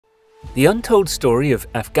the untold story of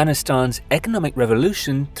Afghanistan's economic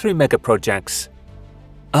revolution through megaprojects.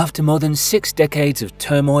 After more than 6 decades of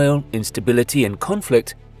turmoil, instability and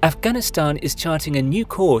conflict, Afghanistan is charting a new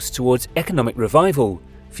course towards economic revival,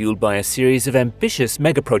 fueled by a series of ambitious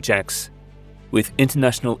megaprojects. With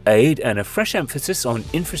international aid and a fresh emphasis on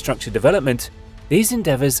infrastructure development, these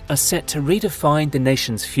endeavours are set to redefine the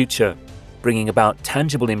nation's future, bringing about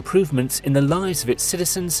tangible improvements in the lives of its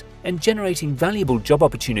citizens and generating valuable job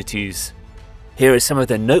opportunities. Here are some of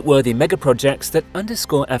the noteworthy megaprojects that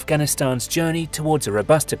underscore Afghanistan's journey towards a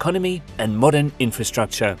robust economy and modern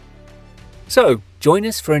infrastructure. So, join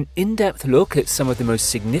us for an in-depth look at some of the most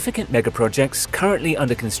significant megaprojects currently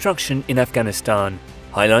under construction in Afghanistan,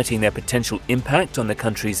 highlighting their potential impact on the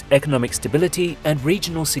country's economic stability and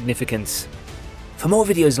regional significance. For more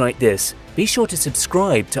videos like this, be sure to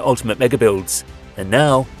subscribe to Ultimate Megabuilds. And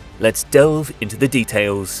now, let's delve into the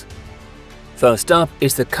details. First up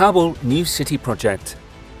is the Kabul New City project.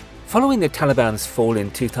 Following the Taliban's fall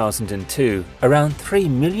in 2002, around 3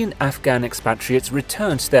 million Afghan expatriates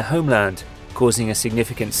returned to their homeland, causing a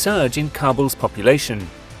significant surge in Kabul's population.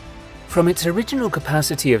 From its original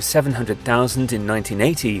capacity of 700,000 in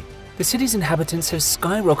 1980, the city's inhabitants have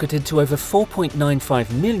skyrocketed to over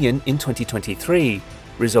 4.95 million in 2023,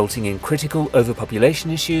 resulting in critical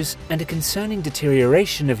overpopulation issues and a concerning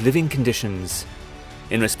deterioration of living conditions.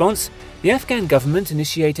 In response, the Afghan government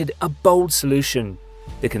initiated a bold solution: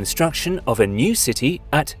 the construction of a new city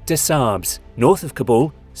at Desabs, north of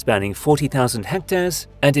Kabul, spanning 40,000 hectares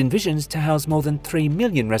and envisions to house more than 3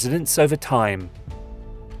 million residents over time.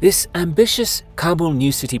 This ambitious Kabul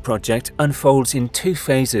New City project unfolds in 2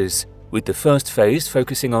 phases, with the first phase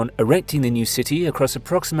focusing on erecting the new city across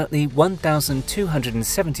approximately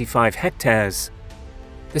 1,275 hectares.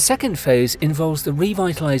 The second phase involves the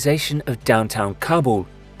revitalization of downtown Kabul,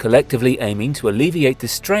 collectively aiming to alleviate the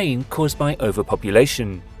strain caused by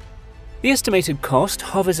overpopulation. The estimated cost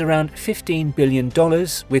hovers around $15 billion,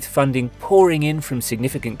 with funding pouring in from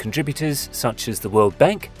significant contributors such as the World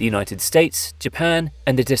Bank, the United States, Japan,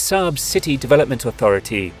 and the Desabs City Development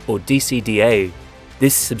Authority, or DCDA.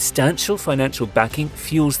 This substantial financial backing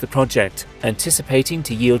fuels the project, anticipating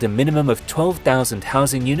to yield a minimum of 12,000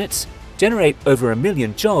 housing units, generate over 1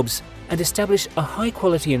 million jobs, and establish a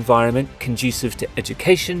high-quality environment conducive to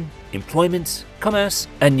education, employment, commerce,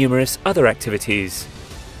 and numerous other activities.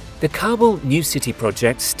 The Kabul New City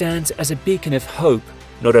project stands as a beacon of hope,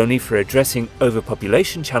 not only for addressing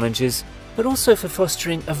overpopulation challenges, but also for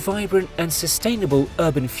fostering a vibrant and sustainable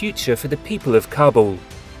urban future for the people of Kabul.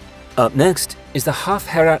 Up next is the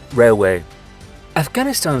Half-Herat Railway.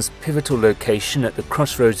 Afghanistan's pivotal location at the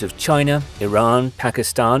crossroads of China, Iran,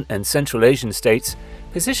 Pakistan, and Central Asian states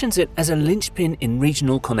positions it as a linchpin in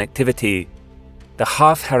regional connectivity. The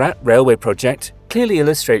Half-Herat Railway project clearly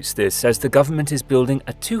illustrates this, as the government is building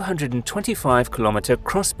a 225-kilometer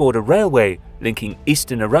cross-border railway linking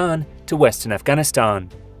eastern Iran to western Afghanistan.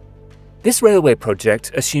 This railway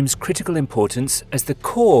project assumes critical importance as the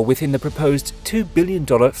core within the proposed $2 billion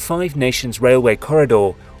Five Nations Railway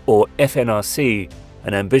Corridor, or FNRC,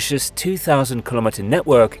 an ambitious 2,000-kilometer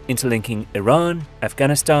network interlinking Iran,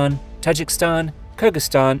 Afghanistan, Tajikistan,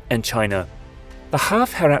 Kyrgyzstan, and China. The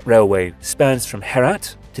Half-Herat Railway spans from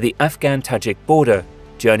Herat to the Afghan-Tajik border,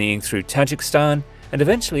 journeying through Tajikistan and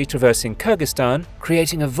eventually traversing Kyrgyzstan,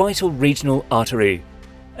 creating a vital regional artery.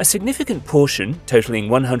 A significant portion, totaling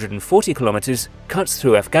 140 kilometers, cuts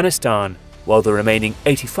through Afghanistan, while the remaining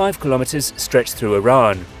 85 kilometers stretch through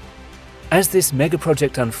Iran. As this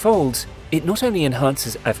megaproject unfolds, it not only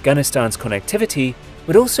enhances Afghanistan's connectivity,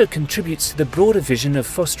 but also contributes to the broader vision of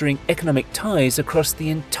fostering economic ties across the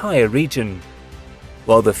entire region.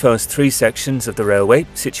 While the first 3 sections of the railway,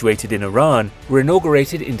 situated in Iran, were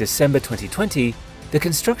inaugurated in December 2020, the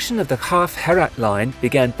construction of the Half-Herat line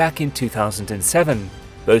began back in 2007,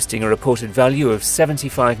 boasting a reported value of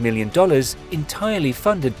 $75 million entirely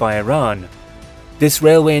funded by Iran. This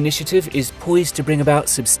railway initiative is poised to bring about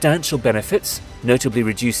substantial benefits, notably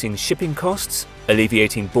reducing shipping costs,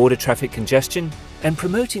 alleviating border traffic congestion, and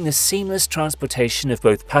promoting the seamless transportation of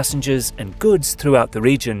both passengers and goods throughout the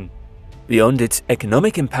region. Beyond its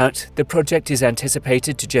economic impact, the project is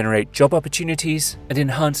anticipated to generate job opportunities and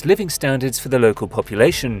enhance living standards for the local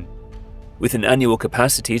population. With an annual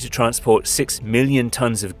capacity to transport 6 million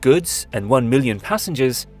tons of goods and 1 million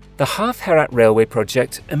passengers, the Half-Herat Railway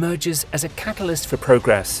project emerges as a catalyst for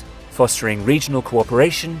progress, fostering regional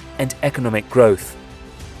cooperation and economic growth.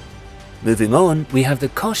 Moving on, we have the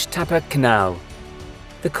Kosh Tapa Canal.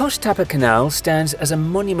 The Kosh Tapa Canal stands as a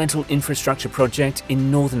monumental infrastructure project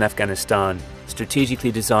in northern Afghanistan,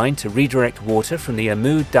 strategically designed to redirect water from the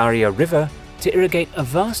Amu Darya River to irrigate a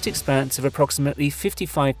vast expanse of approximately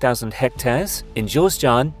 55,000 hectares in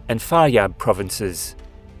Jowzjan and Faryab provinces.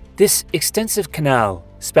 This extensive canal,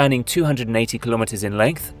 spanning 280 kilometers in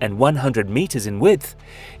length and 100 meters in width,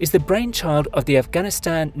 is the brainchild of the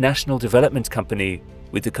Afghanistan National Development Company,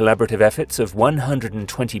 with the collaborative efforts of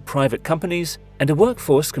 120 private companies and a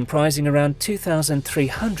workforce comprising around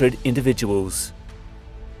 2,300 individuals.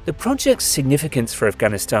 The project's significance for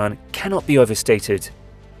Afghanistan cannot be overstated.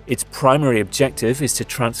 Its primary objective is to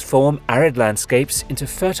transform arid landscapes into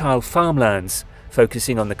fertile farmlands,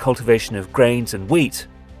 focusing on the cultivation of grains and wheat.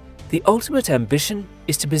 The ultimate ambition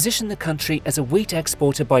is to position the country as a wheat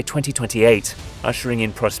exporter by 2028, ushering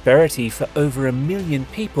in prosperity for over 1 million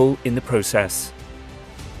people in the process.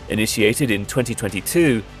 Initiated in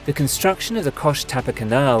 2022, the construction of the Kosh Tapa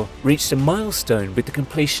Canal reached a milestone with the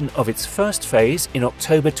completion of its first phase in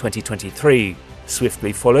October 2023,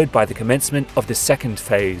 swiftly followed by the commencement of the second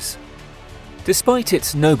phase. Despite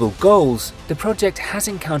its noble goals, the project has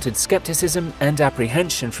encountered skepticism and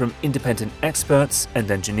apprehension from independent experts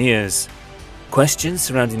and engineers. Questions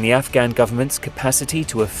surrounding the Afghan government's capacity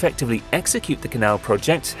to effectively execute the canal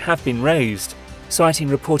project have been raised, citing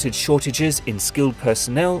reported shortages in skilled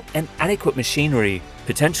personnel and adequate machinery,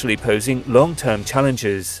 potentially posing long-term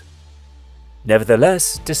challenges.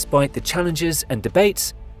 Nevertheless, despite the challenges and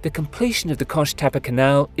debates, the completion of the Kosh Tapa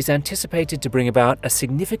Canal is anticipated to bring about a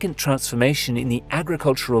significant transformation in the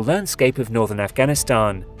agricultural landscape of northern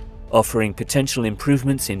Afghanistan, offering potential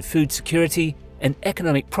improvements in food security and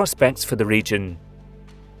economic prospects for the region.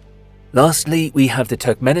 Lastly, we have the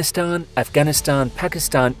Turkmenistan, Afghanistan,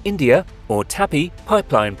 Pakistan, India, or TAPI,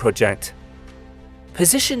 pipeline project.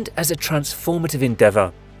 Positioned as a transformative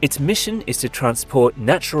endeavour, its mission is to transport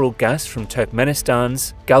natural gas from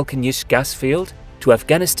Turkmenistan's Galkanyish gas field to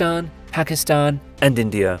Afghanistan, Pakistan, and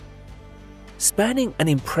India. Spanning an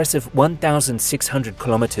impressive 1,600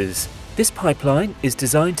 kilometers, this pipeline is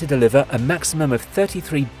designed to deliver a maximum of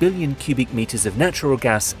 33 billion cubic meters of natural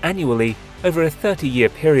gas annually over a 30-year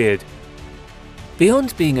period.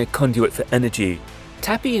 Beyond being a conduit for energy,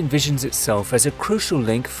 TAPI envisions itself as a crucial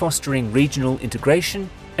link fostering regional integration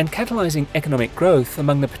and catalyzing economic growth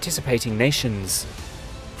among the participating nations.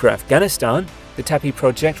 For Afghanistan, the TAPI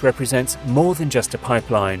project represents more than just a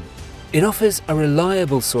pipeline. It offers a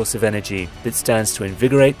reliable source of energy that stands to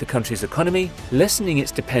invigorate the country's economy, lessening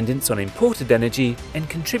its dependence on imported energy and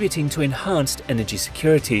contributing to enhanced energy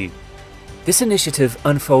security. This initiative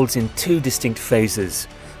unfolds in 2 distinct phases,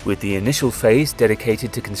 with the initial phase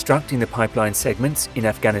dedicated to constructing the pipeline segments in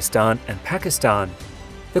Afghanistan and Pakistan.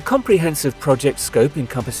 The comprehensive project scope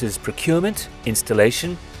encompasses procurement,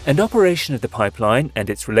 installation, and operation of the pipeline and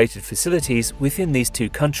its related facilities within these 2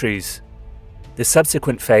 countries. The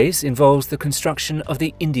subsequent phase involves the construction of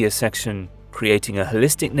the India section, creating a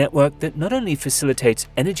holistic network that not only facilitates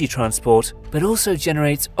energy transport, but also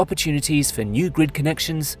generates opportunities for new grid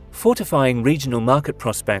connections, fortifying regional market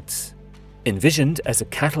prospects. Envisioned as a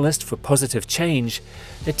catalyst for positive change,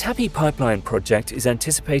 the TAPI pipeline project is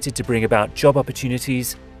anticipated to bring about job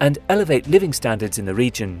opportunities and elevate living standards in the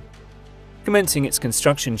region. Commencing its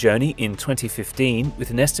construction journey in 2015 with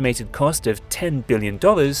an estimated cost of $10 billion,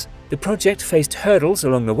 the project faced hurdles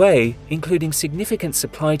along the way, including significant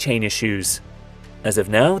supply chain issues. As of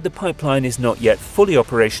now, the pipeline is not yet fully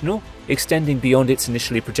operational, extending beyond its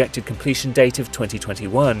initially projected completion date of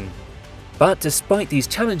 2021. But despite these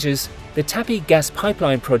challenges, the TAPI gas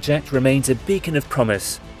pipeline project remains a beacon of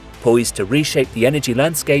promise, poised to reshape the energy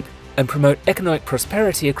landscape and promote economic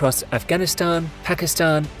prosperity across Afghanistan,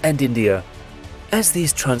 Pakistan, and India. As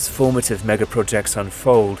these transformative megaprojects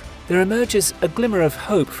unfold, there emerges a glimmer of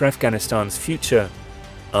hope for Afghanistan's future.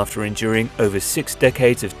 After enduring over 6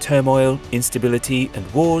 decades of turmoil, instability,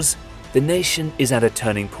 and wars, the nation is at a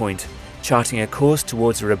turning point, charting a course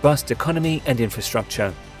towards a robust economy and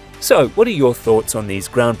infrastructure. So, what are your thoughts on these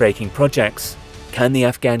groundbreaking projects? Can the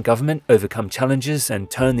Afghan government overcome challenges and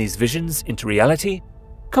turn these visions into reality?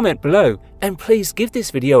 Comment below, and please give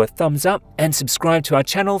this video a thumbs up and subscribe to our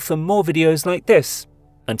channel for more videos like this.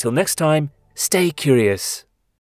 Until next time, stay curious.